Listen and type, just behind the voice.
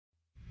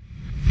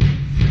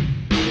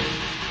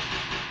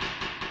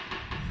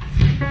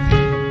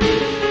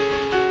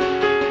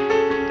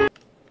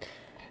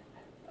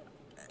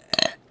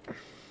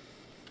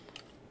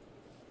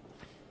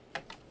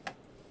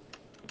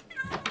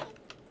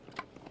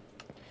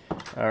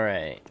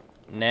Alright.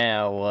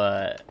 Now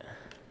what?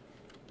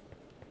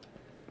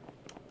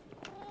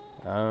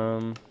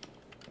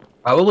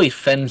 Probably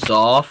fence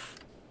off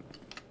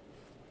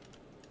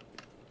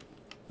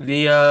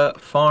the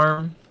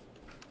farm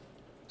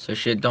so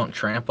shit don't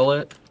trample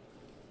it.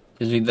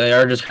 Because they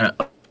are just kind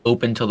of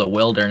open to the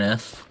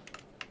wilderness.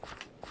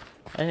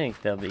 I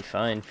think they'll be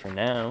fine for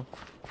now.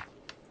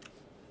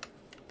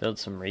 Build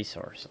some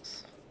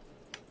resources.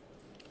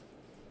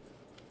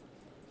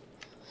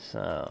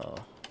 So...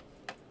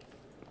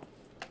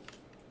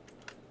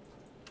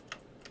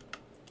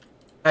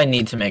 I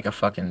need to make a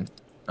fucking...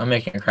 I'm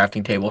making a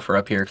crafting table for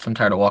up here because I'm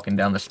tired of walking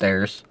down the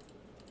stairs.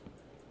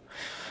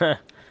 How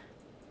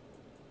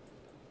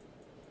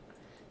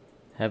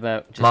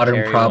about just Modern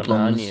carry one on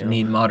problems you?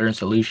 need modern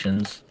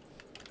solutions.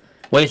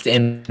 Waste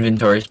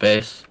inventory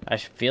space. I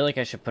feel like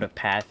I should put a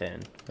path in.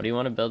 What do you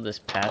want to build this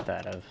path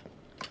out of?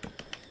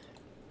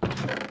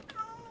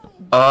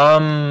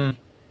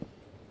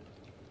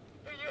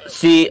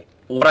 See,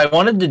 what I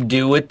wanted to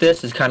do with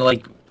this is kind of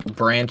like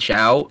branch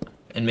out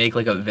and make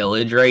like a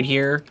village right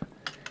here.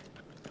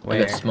 Where?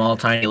 Like a small,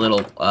 tiny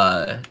little,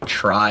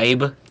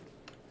 tribe.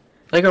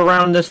 Like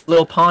around this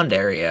little pond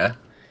area.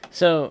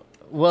 So,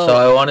 well... So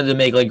I wanted to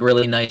make like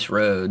really nice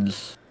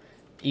roads.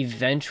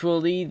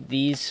 Eventually,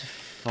 these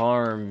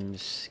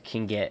farms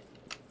can get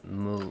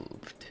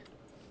moved.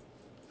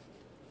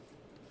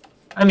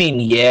 I mean,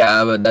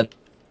 yeah, but that's...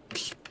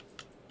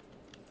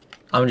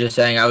 I'm just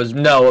saying,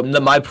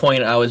 my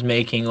point I was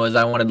making was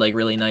I wanted, like,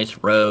 really nice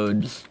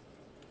roads.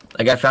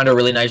 Like, I found a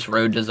really nice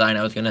road design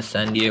I was gonna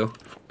send you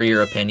for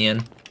your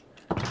opinion.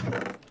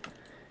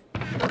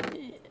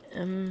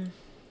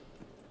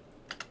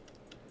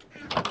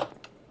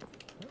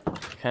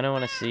 Kind of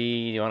want to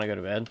see... You want to go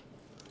to bed?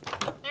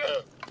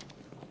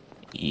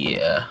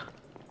 Yeah.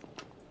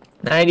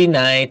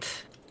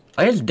 Nighty-night.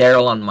 Why is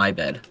Daryl on my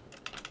bed?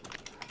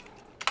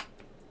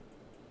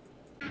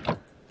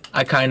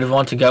 I kind of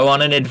want to go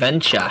on an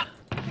adventure.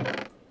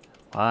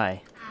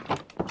 Why?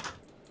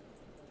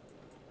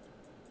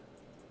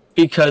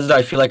 Because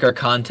I feel like our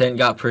content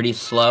got pretty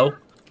slow.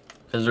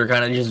 Because we're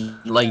kind of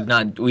just, like,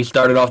 we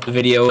started off the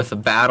video with a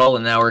battle,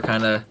 and now we're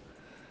kind of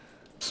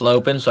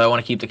sloping, so I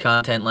want to keep the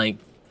content, like,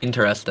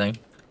 interesting.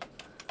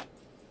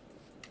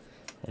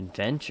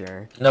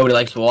 Adventure? Nobody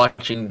likes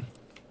watching.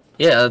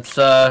 Yeah, let's,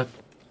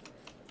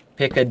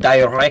 pick a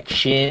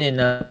direction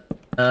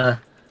and,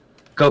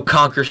 go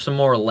conquer some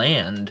more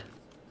land.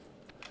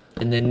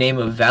 In the name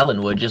of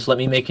Valenwood, just let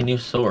me make a new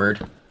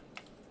sword.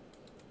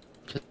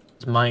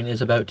 Mine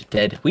is about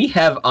dead. We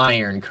have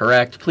iron,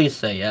 correct? Please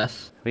say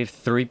yes. We have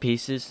 3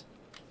 pieces.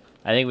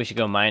 I think we should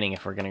go mining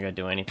if we're gonna go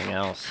do anything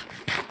else.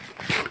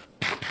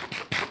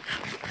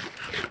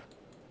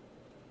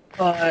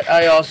 But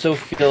I also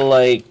feel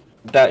like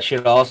that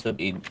should also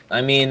be...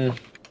 I mean...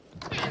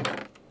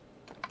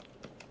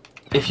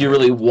 If you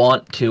really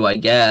want to, I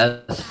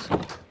guess.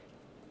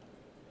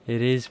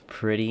 It is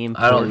pretty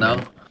important. I don't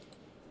know.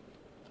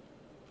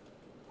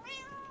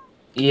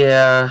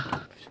 Yeah.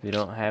 We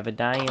don't have a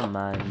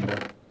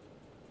diamond.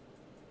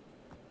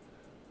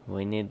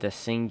 We need the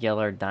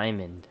singular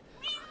diamond.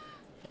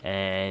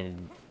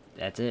 And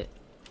that's it.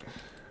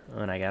 Oh,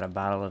 and I got a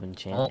bottle of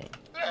enchanting.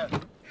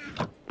 Well,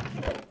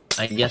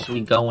 I guess we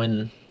go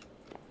in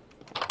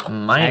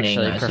mining,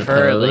 Actually, I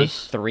preferably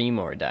suppose. 3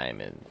 more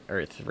diamonds.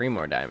 Or 3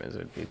 more diamonds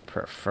would be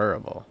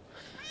preferable.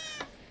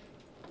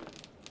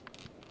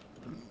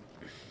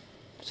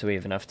 So we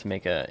have enough to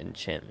make an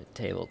enchantment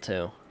table,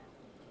 too.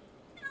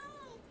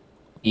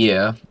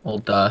 Yeah, well,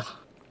 duh.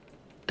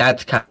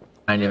 That's kind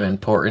of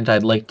important.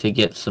 I'd like to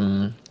get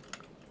some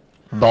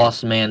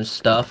boss man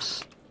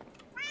stuffs.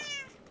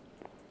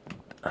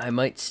 I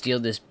might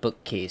steal this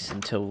bookcase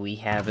until we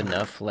have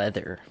enough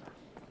leather.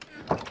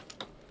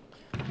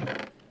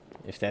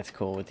 If that's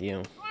cool with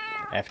you.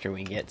 After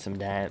we get some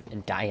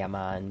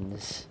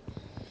diamonds.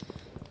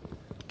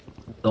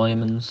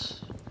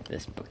 Diamonds.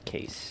 This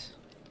bookcase.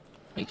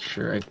 Make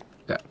sure I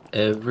got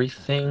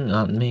everything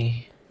on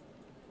me.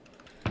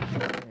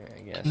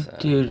 I guess,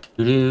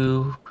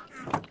 Do.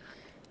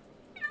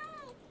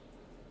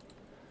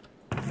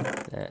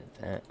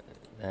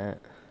 that.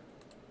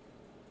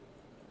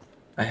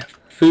 I have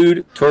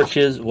food,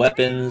 torches,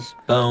 weapons,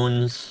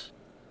 bones,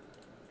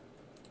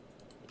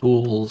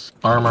 tools,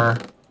 armor.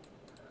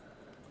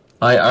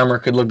 My armor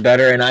could look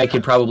better, and I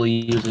could probably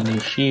use a new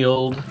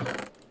shield.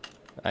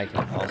 I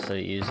can also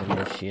use a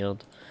new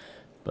shield,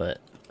 but...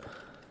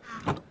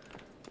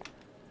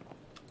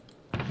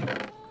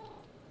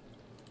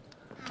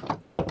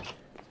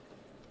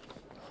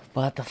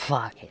 But the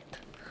fuck it.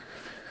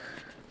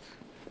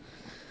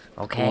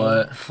 Okay?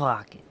 What?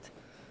 Fuck it.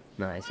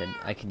 No, I said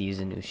I could use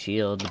a new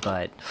shield,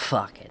 but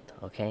fuck it,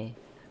 okay?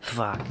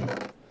 Fuck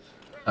it.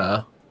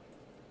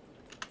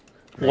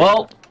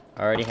 Well...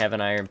 I already have an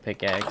iron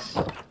pickaxe.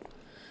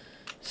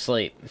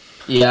 Sleep.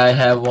 Yeah, I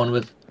have one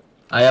with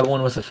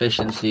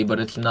efficiency, but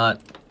it's not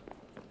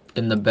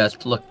in the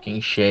best looking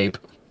shape.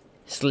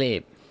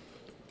 Sleep.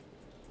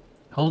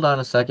 Hold on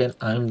a second,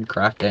 I'm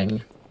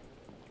crafting.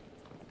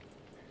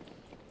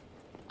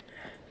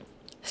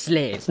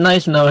 Sleep. It's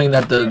nice knowing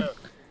that the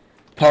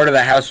part of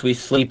the house we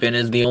sleep in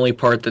is the only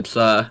part that's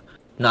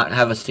not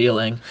have a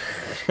ceiling.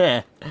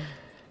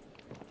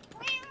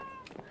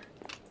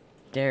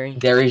 Gary.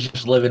 Gary's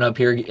just living up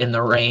here in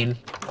the rain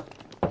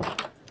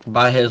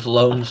by his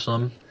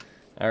lonesome.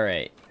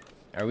 Alright.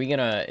 Are we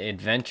gonna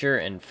adventure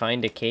and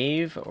find a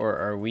cave, or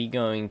are we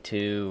going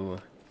to...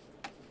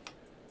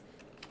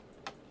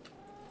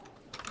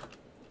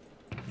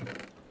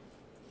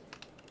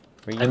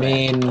 I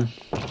mean,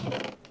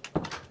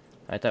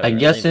 I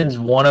guess since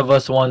one of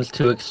us wants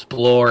to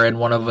explore and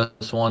one of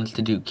us wants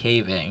to do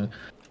caving,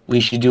 we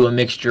should do a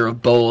mixture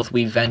of both.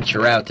 We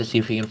venture out to see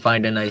if we can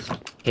find a nice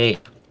cave.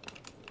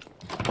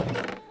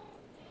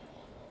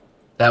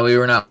 That way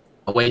we're not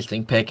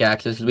wasting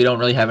pickaxes, because we don't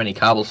really have any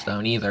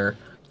cobblestone either.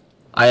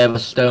 I have a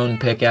stone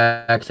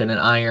pickaxe and an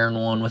iron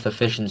one with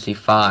efficiency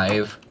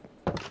 5.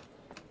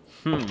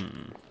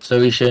 So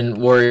we shouldn't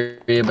worry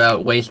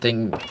about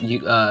wasting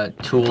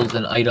tools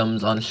and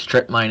items on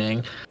strip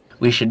mining.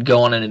 We should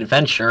go on an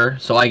adventure,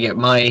 so I get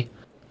my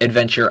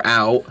adventure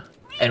out,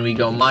 and we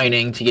go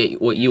mining to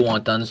get what you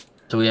want done,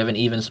 so we have an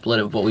even split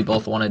of what we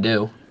both want to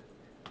do.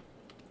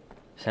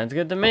 Sounds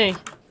good to me.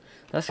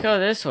 Let's go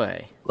this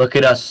way. Look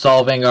at us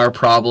solving our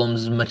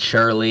problems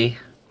maturely.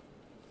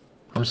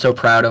 I'm so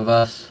proud of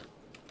us.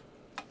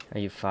 Are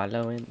you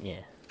following? Yeah.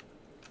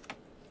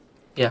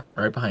 Yeah,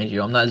 right behind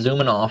you. I'm not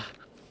zooming off.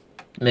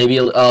 Maybe,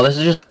 oh, this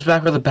is just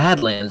back where the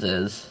Badlands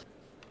is.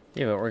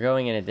 Yeah, but we're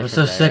going in a different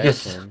I'm so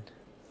direction.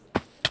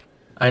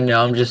 I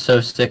know, I'm just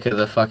so sick of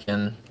the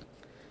fucking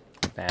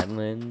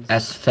Badlands.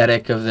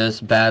 aesthetic of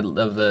this of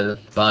the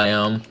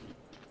biome.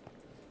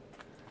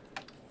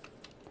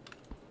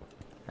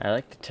 I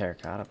like the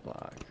terracotta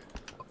block.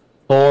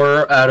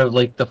 4 out of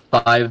like the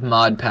 5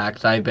 mod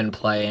packs I've been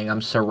playing,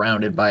 I'm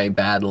surrounded by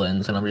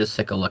Badlands, and I'm just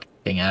sick of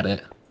looking at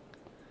it.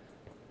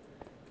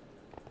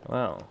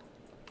 Wow.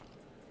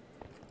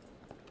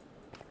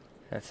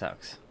 That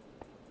sucks.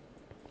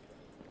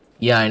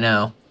 Yeah, I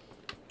know.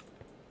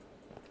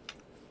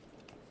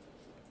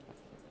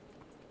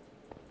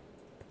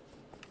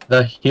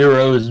 The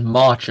heroes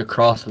march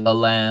across the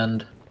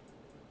land,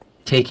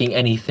 taking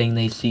anything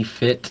they see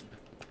fit,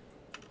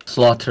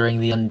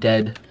 slaughtering the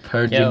undead,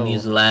 purging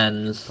these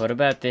lands. What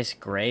about this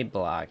gray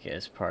block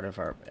as part of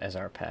our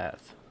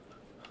path?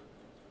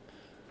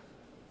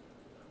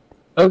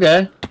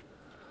 Okay.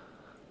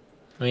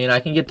 I mean, I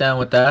can get down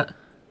with that.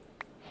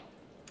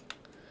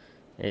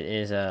 It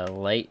is a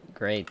light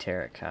gray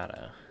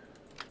terracotta.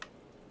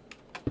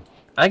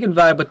 I can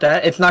vibe with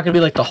that. It's not gonna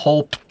be like the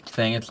whole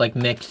thing. It's like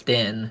mixed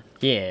in.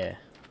 Yeah.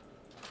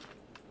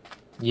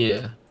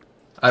 Yeah.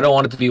 I don't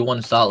want it to be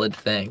one solid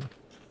thing.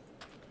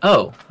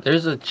 Oh,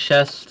 there's a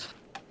chest.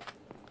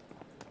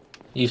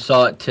 You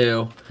saw it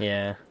too.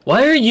 Yeah.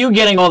 Why are you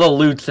getting all the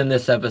loots in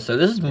this episode?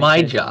 This is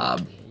my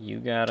job. You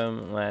got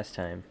them last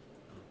time.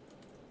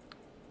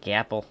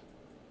 Gapple.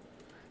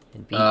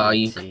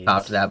 You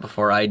copped that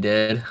before I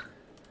did.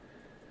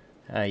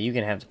 You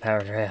can have the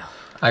power trail.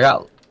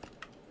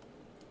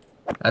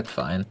 That's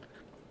fine.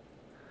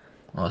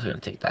 I was gonna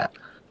take that.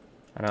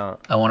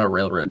 I want a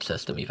railroad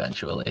system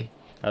eventually.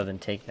 Oh, then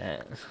take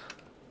that.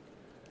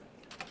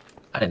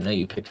 I didn't know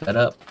you picked that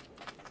up.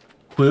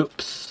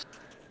 Whoops.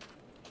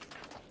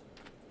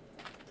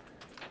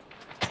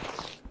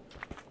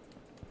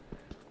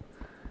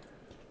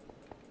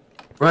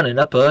 Running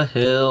up a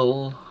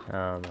hill.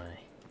 Oh my.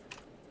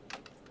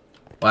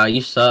 Wow,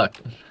 you suck.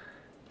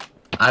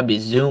 I'd be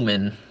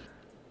zooming.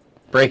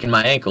 Breaking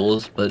my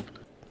ankles, but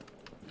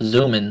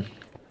zooming.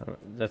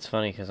 That's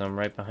funny because I'm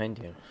right behind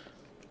you.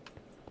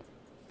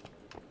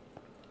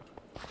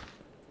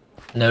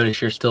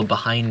 Notice you're still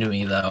behind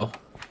me, though.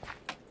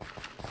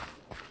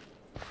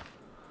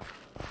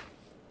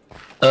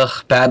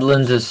 Ugh,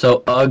 Badlands is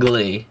so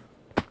ugly.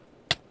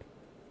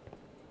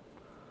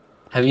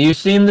 Have you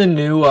seen the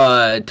new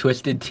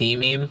Twisted Tea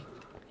meme?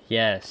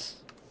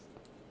 Yes.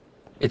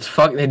 It's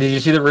Did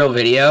you see the real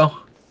video?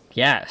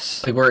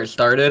 Yes. Like where it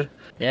started?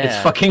 Yeah.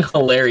 It's fucking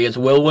hilarious.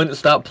 Will wouldn't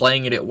stop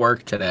playing it at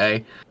work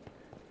today.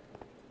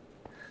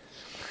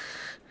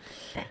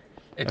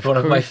 It's one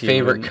of my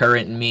favorite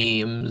current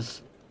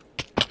memes.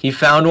 He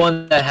found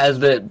one that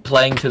has it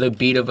playing to the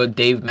beat of a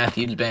Dave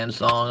Matthews Band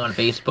song on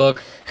Facebook.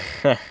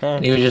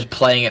 And he was just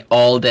playing it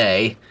all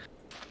day.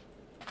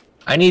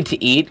 I need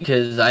to eat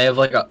because I have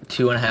like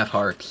 2.5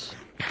 hearts.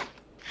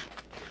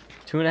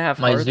 2.5 hearts?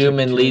 My zoom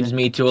in leads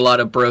me to a lot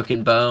of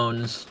broken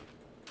bones.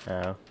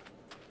 Oh.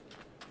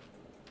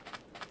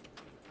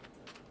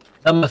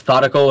 I'm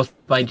methodical with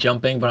my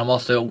jumping, but I'm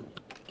also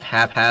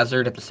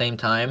haphazard at the same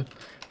time.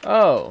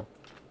 Oh.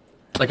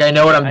 Like, I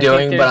know what I'm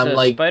doing, but I'm,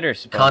 like, spider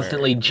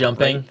constantly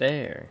jumping. Right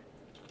there.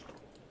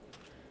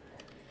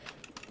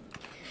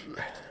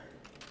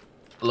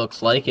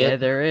 Looks like it. Yeah,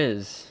 there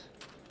is.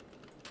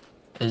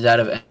 Is that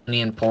of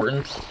any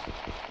importance?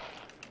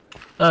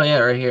 Oh, yeah,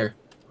 right here.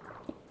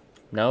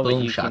 No, Boom,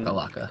 but you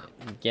shakalaka.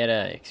 can get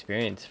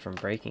experience from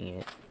breaking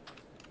it.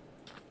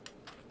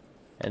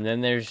 And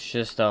then there's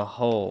just a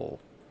hole.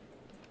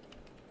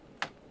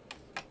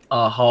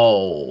 A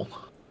hole.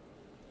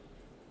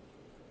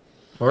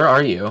 Where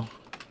are you?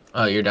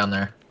 Oh, you're down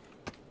there.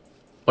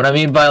 What I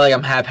mean by, like,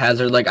 I'm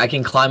haphazard, like, I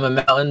can climb a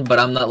mountain, but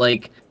I'm not,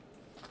 like,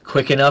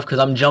 quick enough because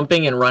I'm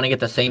jumping and running at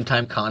the same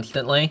time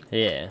constantly.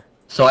 Yeah.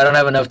 So I don't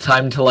have enough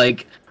time to,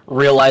 like,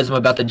 realize I'm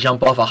about to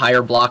jump off a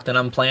higher block than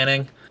I'm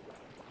planning.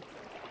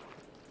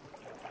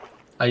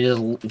 I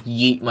just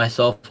yeet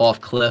myself off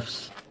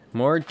cliffs.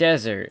 More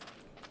desert.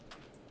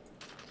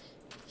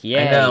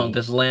 Yeah. I know,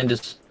 this land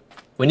is...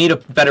 We need a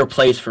better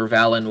place for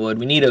Valenwood.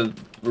 We need a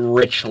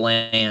rich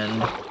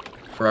land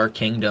for our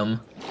kingdom.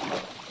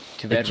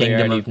 Too The bad we kingdom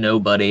already of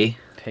nobody.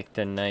 picked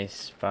a nice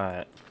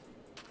spot.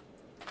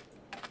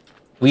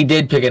 We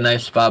did pick a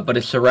nice spot, but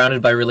it's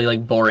surrounded by really,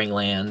 like, boring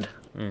land.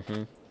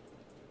 Mm-hmm.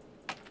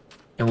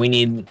 And we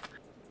need,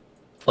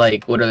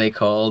 like, what are they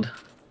called?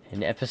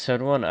 In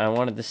episode 1, I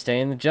wanted to stay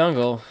in the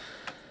jungle.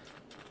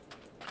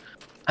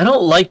 I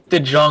don't like the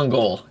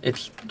jungle.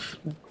 It's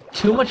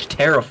too much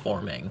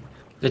terraforming.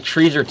 The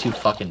trees are too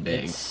fucking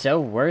big. It's so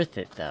worth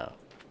it, though.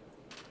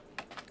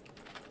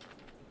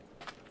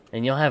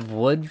 And you'll have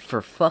wood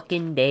for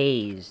fucking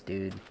days,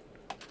 dude.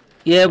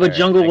 Yeah, but Alright,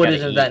 jungle I wood gotta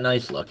isn't eat. that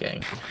nice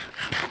looking.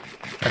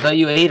 I thought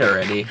you ate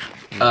already.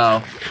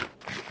 Oh.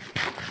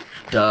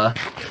 Duh.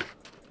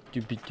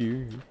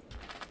 Doobie-doo.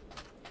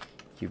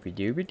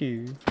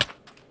 Doobie-dooby-doo.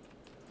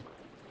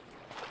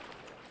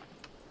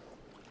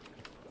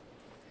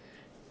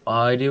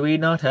 Why do we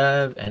not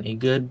have any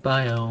good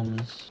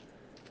biomes?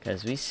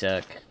 Because we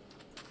suck.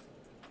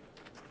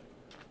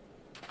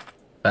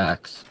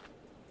 Facts.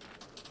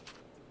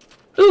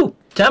 Ooh,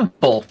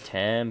 temple.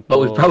 Temple. But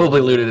we've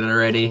probably looted it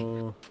already.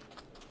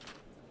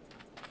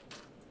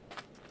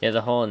 Yeah,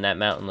 the hole in that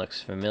mountain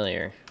looks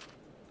familiar.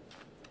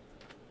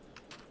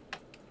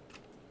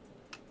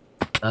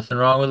 Nothing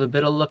wrong with a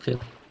bit of looking.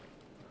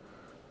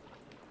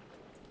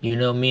 You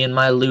know me and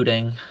my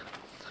looting.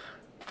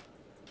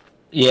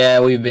 Yeah,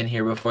 we've been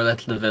here before.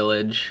 That's the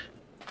village.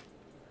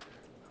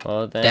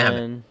 Well then,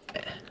 Damn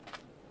it.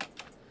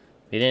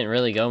 We didn't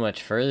really go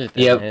much further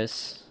than Yep.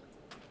 this.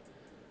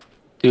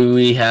 Do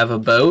we have a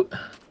boat?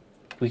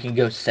 We can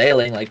go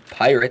sailing like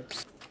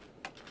pirates.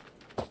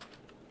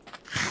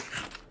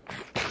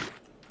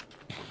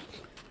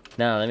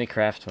 No, let me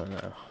craft one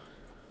though.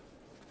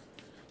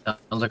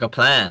 Sounds like a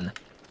plan.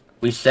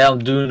 We sail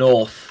due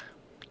north.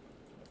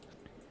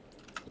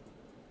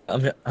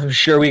 I'm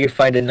sure we could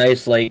find a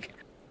nice, like,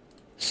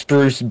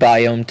 spruce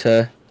biome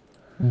to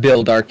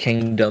build our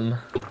kingdom.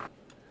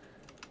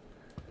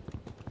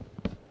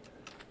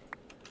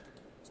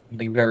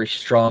 Something very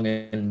strong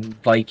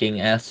and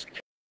Viking-esque.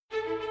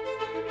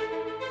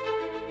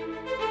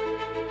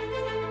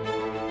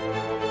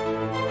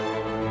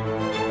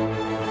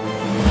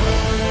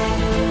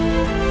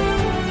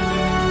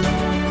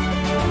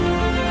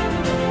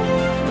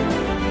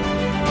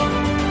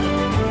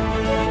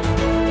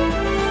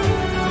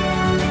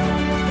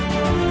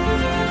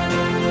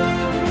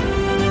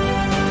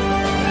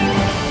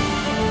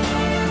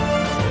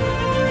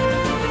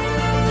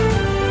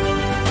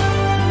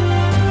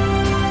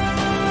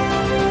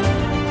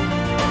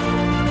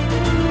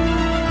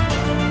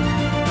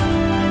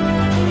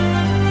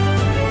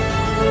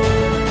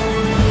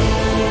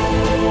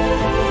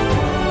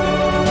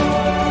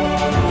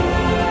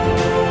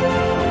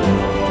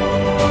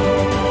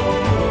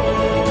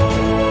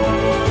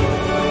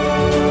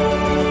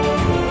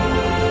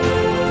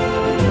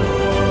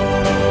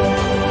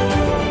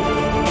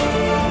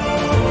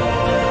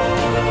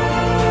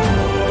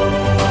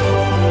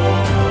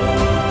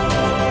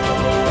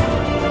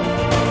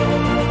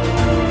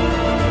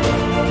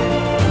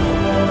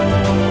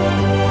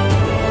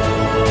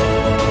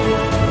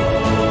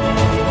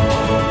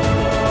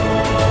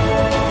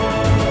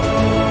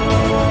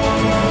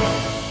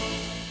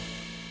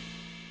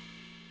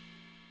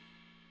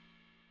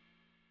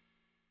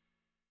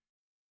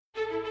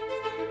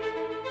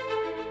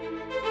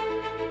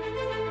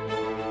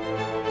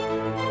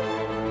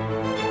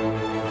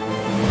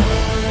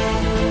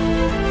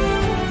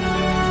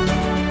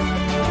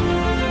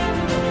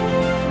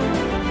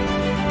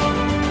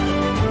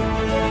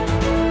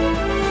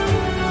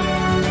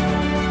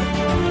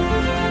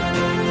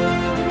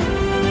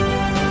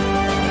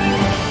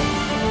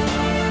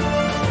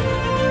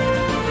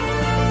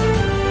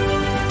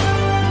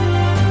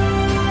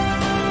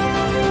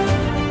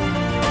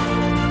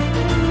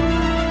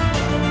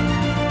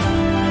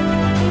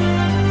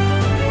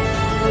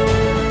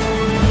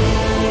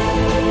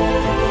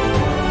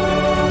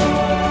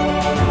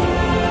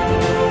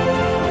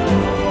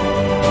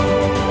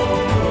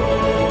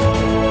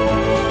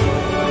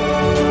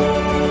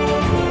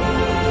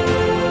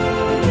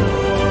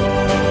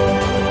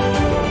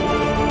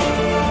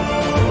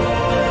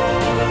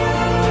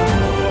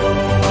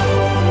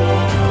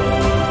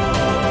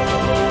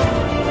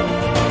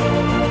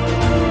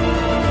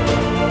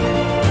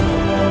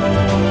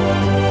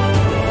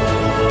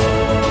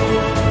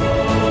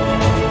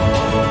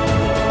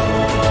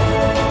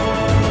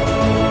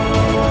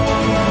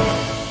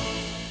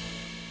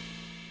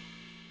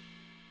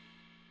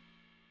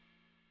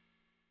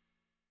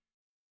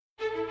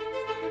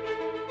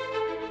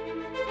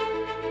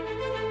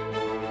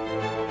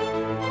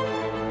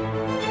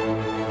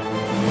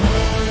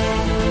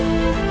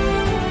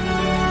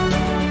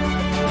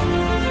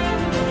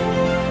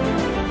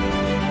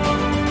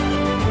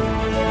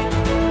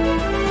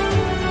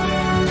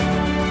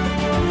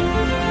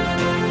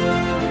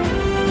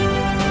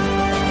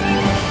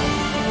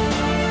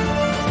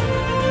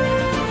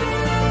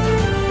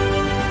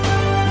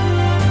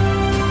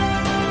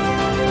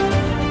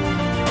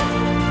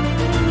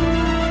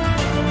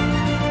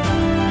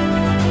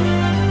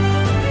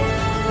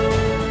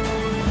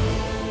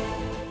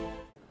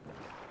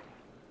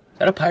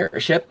 that a pirate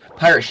ship?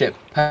 Pirate ship.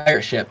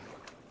 Pirate ship.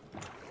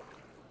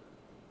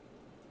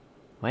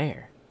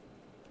 Where?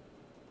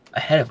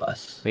 Ahead of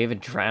us. We have a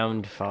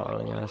drowned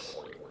following us.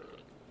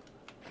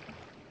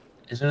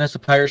 Isn't this a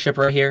pirate ship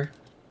right here?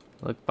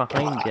 Look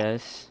behind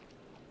us.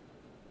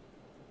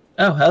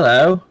 Oh,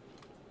 hello.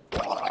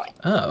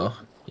 Oh,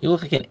 you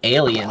look like an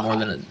alien more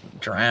than a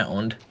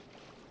drowned.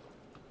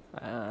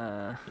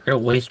 You're gonna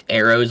waste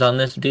arrows on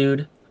this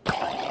dude?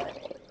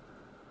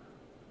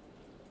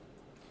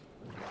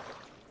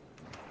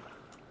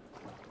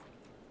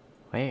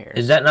 Where?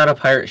 Is that not a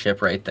pirate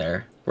ship right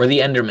there? Where the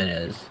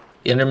Enderman is.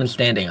 The Enderman's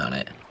standing on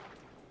it.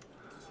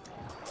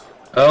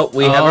 Oh,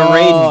 we have a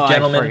raid,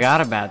 gentlemen. I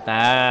forgot about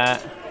that.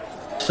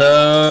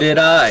 So did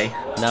I.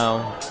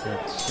 No,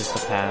 it's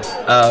just a path.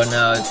 Oh,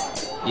 no.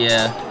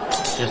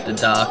 It's just a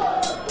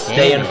dock.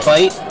 Stay and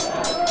fight?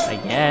 I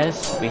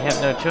guess. We have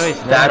no choice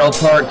now. Battle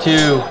Part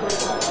 2.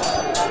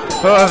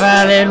 For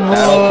Valin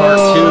Battle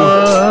Part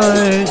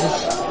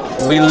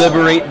 2. We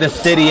liberate the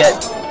city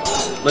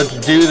Let's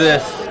do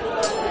this.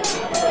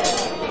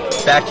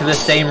 Back to the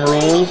same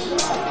rules?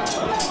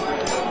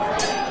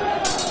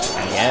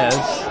 I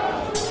guess.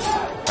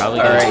 Probably.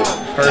 Alright,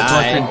 first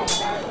one to...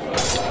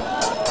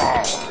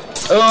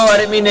 Oh, I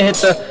didn't mean to hit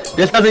the...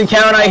 This doesn't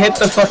count, I hit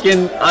the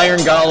fucking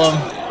iron golem.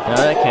 No,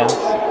 that counts.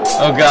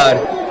 Oh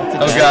god.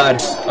 Oh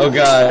god. Oh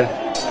god.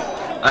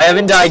 I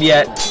haven't died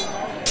yet.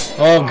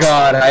 Oh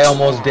god, I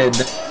almost did.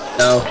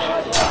 No.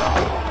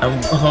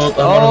 I'm gonna hold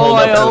up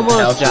I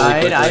almost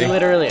died. Really I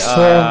literally...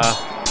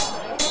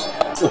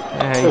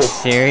 Are you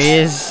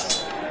serious?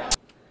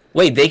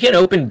 Wait, they can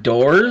open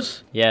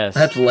doors? Yes.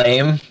 That's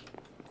lame.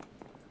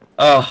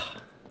 Oh.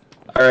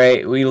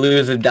 Alright, we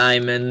lose a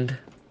diamond.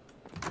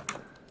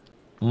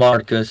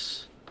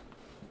 Marcus.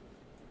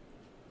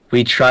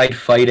 We tried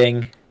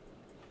fighting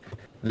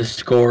the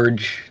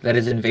scourge that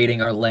is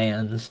invading our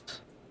lands.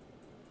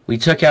 We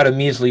took out a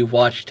measly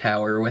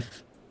watchtower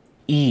with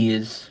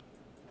ease,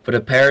 but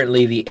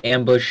apparently the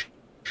ambush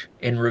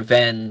and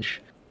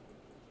revenge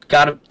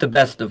got the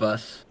best of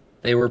us.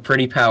 They were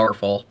pretty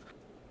powerful.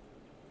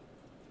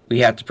 We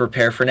have to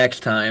prepare for next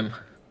time.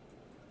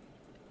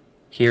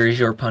 Here is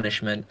your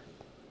punishment.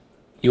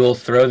 You will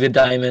throw the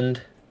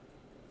diamond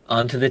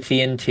onto the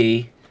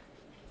TNT.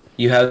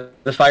 You have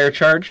the fire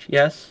charge,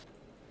 yes?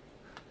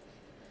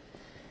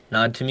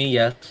 Nod to me,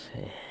 yes.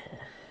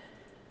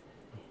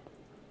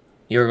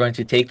 You're going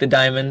to take the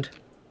diamond,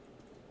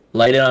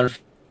 light it on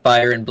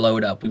fire, and blow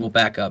it up. We will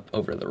back up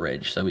over the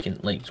ridge so we can,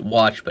 like,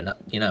 watch but not,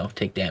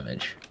 take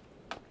damage.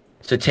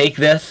 So take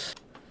this.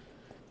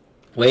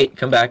 Wait,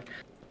 come back.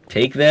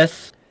 Take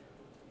this.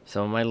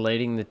 So am I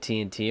lighting the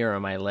TNT or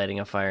am I lighting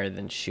a fire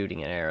then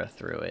shooting an arrow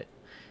through it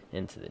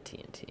into the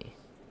TNT?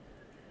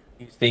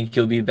 You think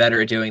you'll be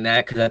better at doing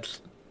that?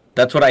 Because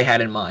that's what I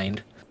had in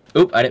mind.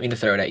 Oop, I didn't mean to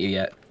throw it at you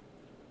yet.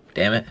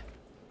 Damn it.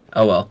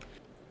 Oh well.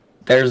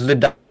 There's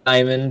the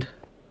diamond.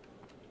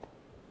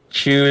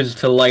 Choose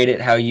to light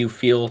it how you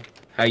feel,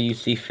 how you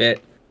see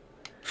fit.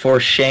 For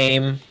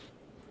shame.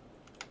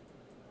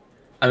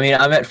 I mean,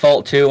 I'm at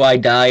fault too. I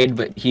died,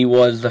 but he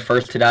was the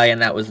first to die,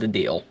 and that was the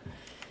deal.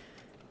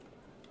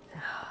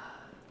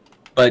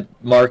 But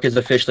Mark is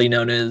officially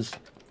known as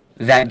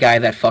that guy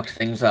that fucked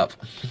things up.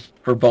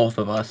 For both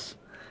of us.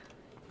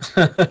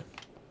 Hashtag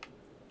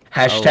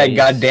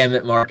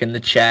goddammit Mark in the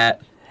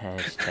chat.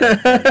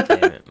 Hashtag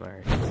goddammit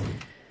Mark.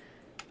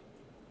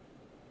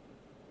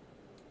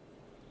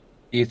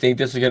 Do you think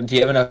this is gonna... Do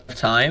you have enough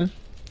time?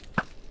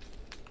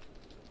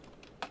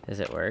 Does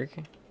it work?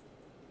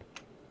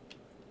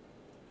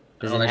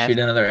 I want to shoot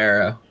another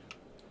arrow.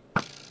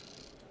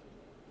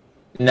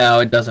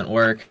 No, it doesn't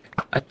work.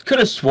 I could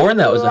have sworn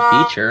that was a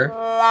feature.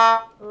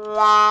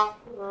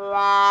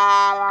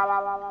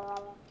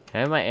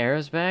 Have my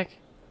arrows back?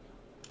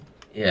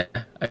 Yeah,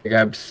 I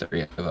grabbed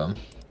 3 of them.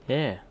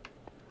 Yeah.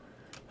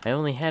 I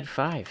only had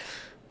 5.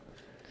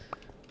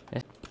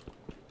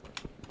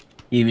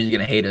 Evie's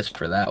gonna hate us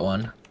for that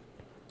one.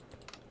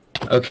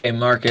 Okay,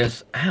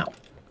 Marcus. Ow.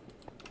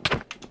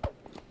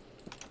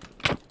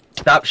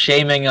 Stop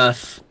shaming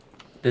us.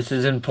 This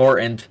is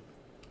important.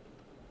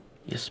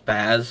 You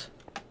spaz.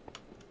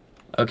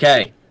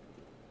 Okay.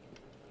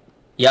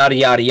 Yada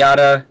yada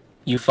yada.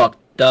 You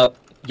fucked up.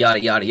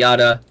 Yada yada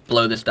yada.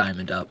 Blow this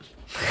diamond up.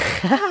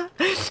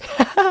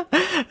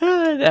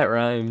 That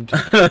rhymed.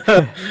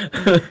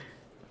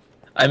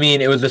 I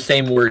mean, it was the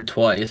same word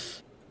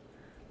twice.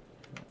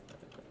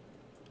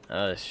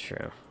 Oh, that's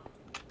true.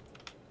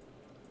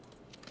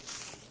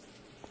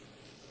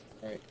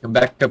 Alright, come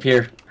back up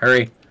here.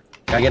 Hurry.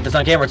 Gotta get this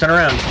on camera. Turn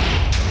around.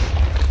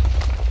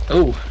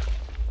 Ooh.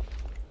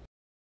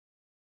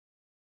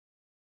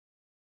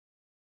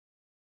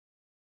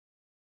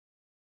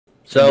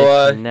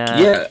 So,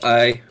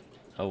 yeah,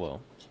 Oh,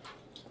 well.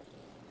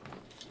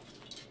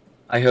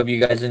 I hope you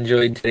guys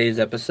enjoyed today's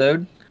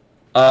episode.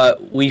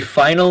 We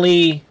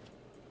finally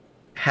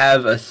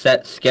have a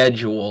set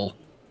schedule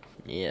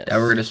Yes. that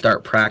we're going to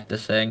start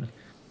practicing.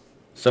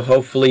 So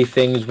hopefully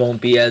things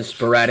won't be as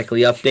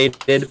sporadically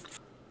updated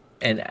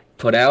and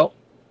put out.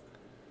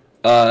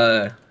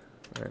 Let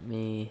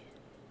me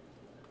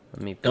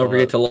Let me Don't pull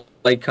forget up. to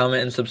like,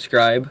 comment, and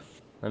subscribe.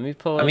 Let me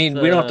pull I up mean,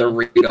 the... we don't have to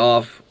read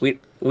off. We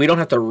don't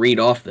have to read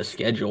off the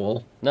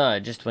schedule. No,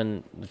 just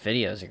when the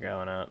videos are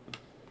going up.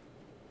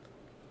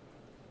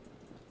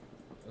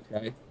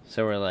 Okay.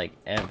 So we're like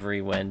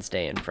every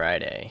Wednesday and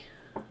Friday.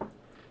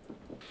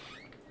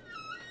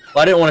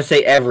 Well, I didn't want to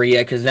say every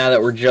yet, because now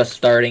that we're just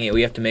starting it,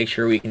 we have to make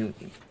sure we can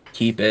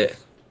keep it.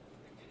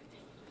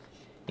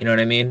 You know what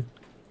I mean?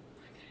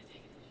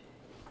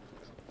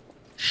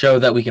 Show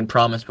that we can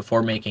promise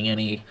before making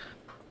any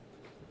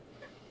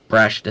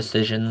brash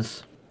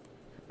decisions.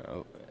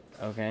 Oh,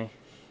 okay.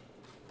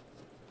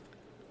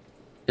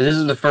 This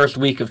is the first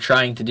week of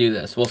trying to do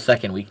this. Well,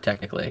 second week,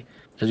 technically.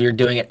 Because you're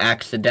doing it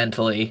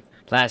accidentally.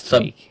 Last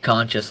week.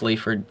 Subconsciously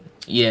for...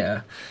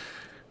 Yeah.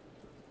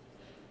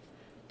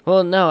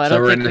 Well, no, I So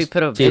don't we're think gonna we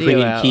put a see if we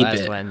video can out keep last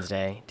it.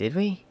 Wednesday. Did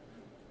we?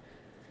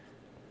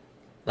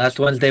 Last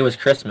Wednesday was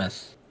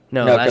Christmas.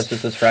 No,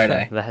 Christmas was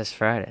Friday. Last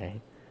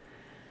Friday.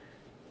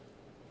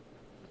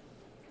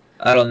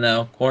 I don't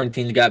know.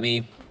 Quarantine's got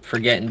me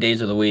forgetting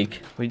days of the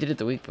week. We did it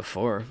the week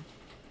before.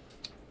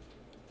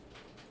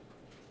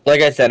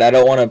 Like I said, I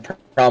don't want to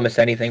promise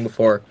anything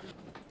before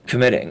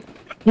committing.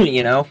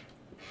 You know?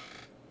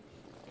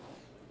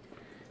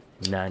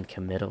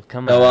 Non-committal.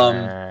 Come So,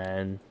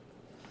 on.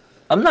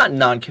 I'm not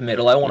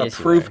non-committal. I want Yes, to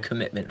you prove are.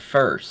 commitment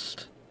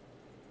first.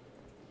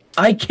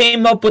 I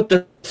came up with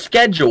the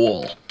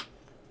schedule.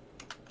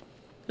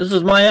 This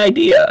is my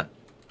idea.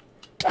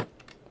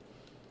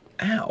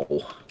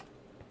 Ow.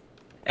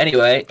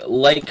 Anyway,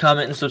 like,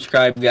 comment, and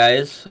subscribe,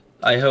 guys.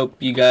 I hope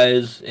you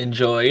guys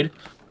enjoyed.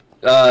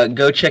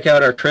 Go check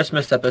out our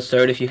Christmas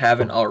episode if you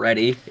haven't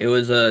already. It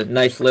was a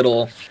nice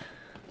little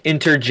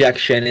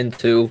interjection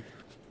into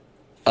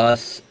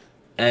us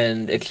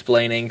and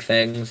explaining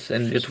things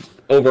and just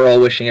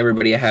overall wishing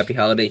everybody a happy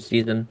holiday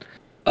season.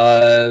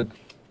 Does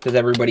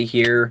everybody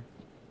here...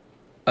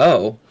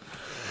 Oh.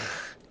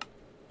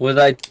 Was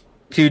I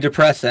too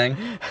depressing?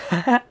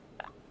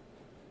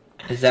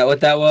 Is that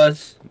what that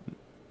was?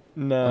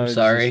 No, I'm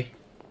sorry.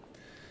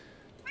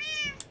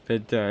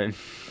 Bedtime.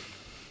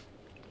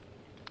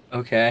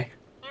 Okay.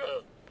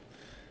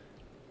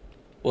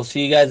 We'll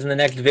see you guys in the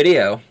next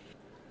video.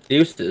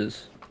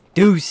 Deuces.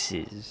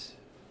 Deuces.